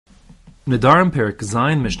Nedarim Perik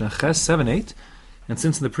Zayin Mishnah Ches 7-8, and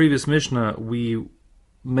since in the previous Mishnah we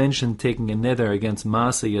mentioned taking a neder against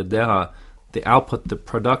Maasa Yadeha, the output, the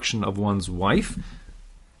production of one's wife,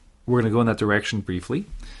 we're going to go in that direction briefly.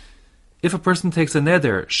 If a person takes a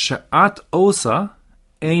neder, Sha'at Osa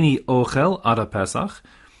Eini Ochel Ada Pesach,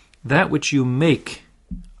 that which you make,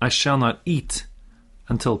 I shall not eat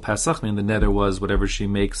until Pesach. I mean, the neder was whatever she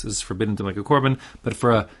makes is forbidden to make a korban, but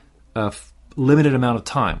for a limited amount of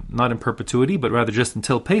time, not in perpetuity, but rather just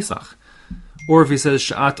until Pesach. Or if he says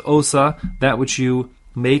Sha'at Osa, that which you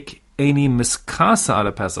make Eini Miskasa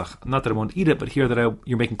Ada Pesach, not that I won't eat it, but here that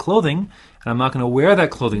you're making clothing, and I'm not going to wear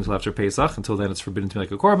that clothing until after Pesach. Until then, it's forbidden to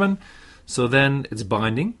make a korban. So then it's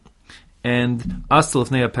binding. And Astel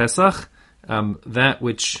Lefnei Pesach, that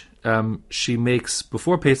which she makes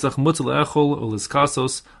before Pesach, Mutal Echol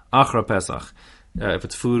Uliskasos Achra Pesach. If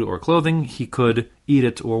it's food or clothing, he could eat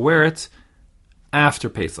it or wear it after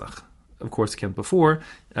Pesach. Of course, he can't before.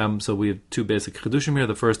 So we have two basic chedushim here.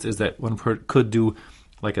 The first is that one could do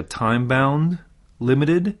like a time-bound,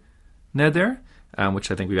 limited neder,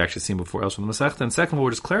 which I think we've actually seen before else from the Masechta. And second of all,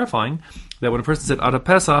 we're just clarifying that when a person said Ada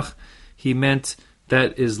Pesach, he meant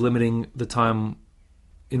that is limiting the time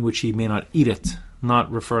in which he may not eat it,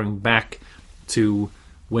 not referring back to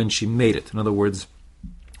when she made it. In other words,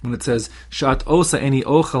 when it says Shat Osa Eni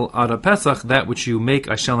Ochel Ada Pesach, that which you make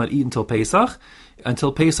I shall not eat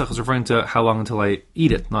until Pesach is referring to how long until I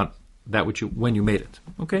eat it, not that which when you made it.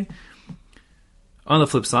 Okay. On the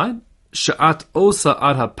flip side, Sha'at Osa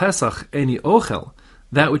Ada Pesach Eni Ochel,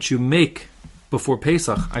 that which you make before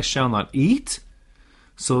Pesach I shall not eat.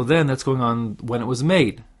 So then that's going on when it was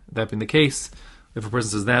made. That being the case, if a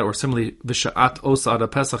person says that, or similarly, V'sha'at Osa Ada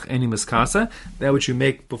Pesach Eni Miskasa, that which you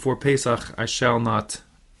make before Pesach I shall not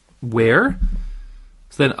wear.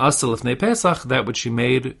 So then Asa Lefnei Pesach, that which she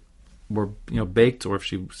made or baked, or if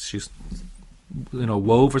she's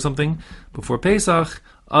wove or something before Pesach,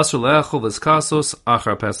 Asr Le'echol V'skasos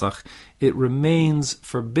Achar Pesach, it remains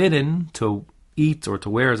forbidden to eat or to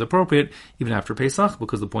wear as appropriate even after Pesach,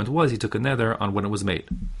 because the point was he took a neder on when it was made.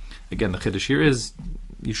 Again, the chiddush here is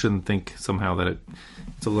you shouldn't think somehow that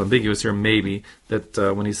it's a little ambiguous here, maybe, that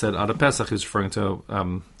when he said Ada Pesach, he was referring to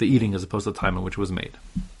the eating as opposed to the time in which it was made.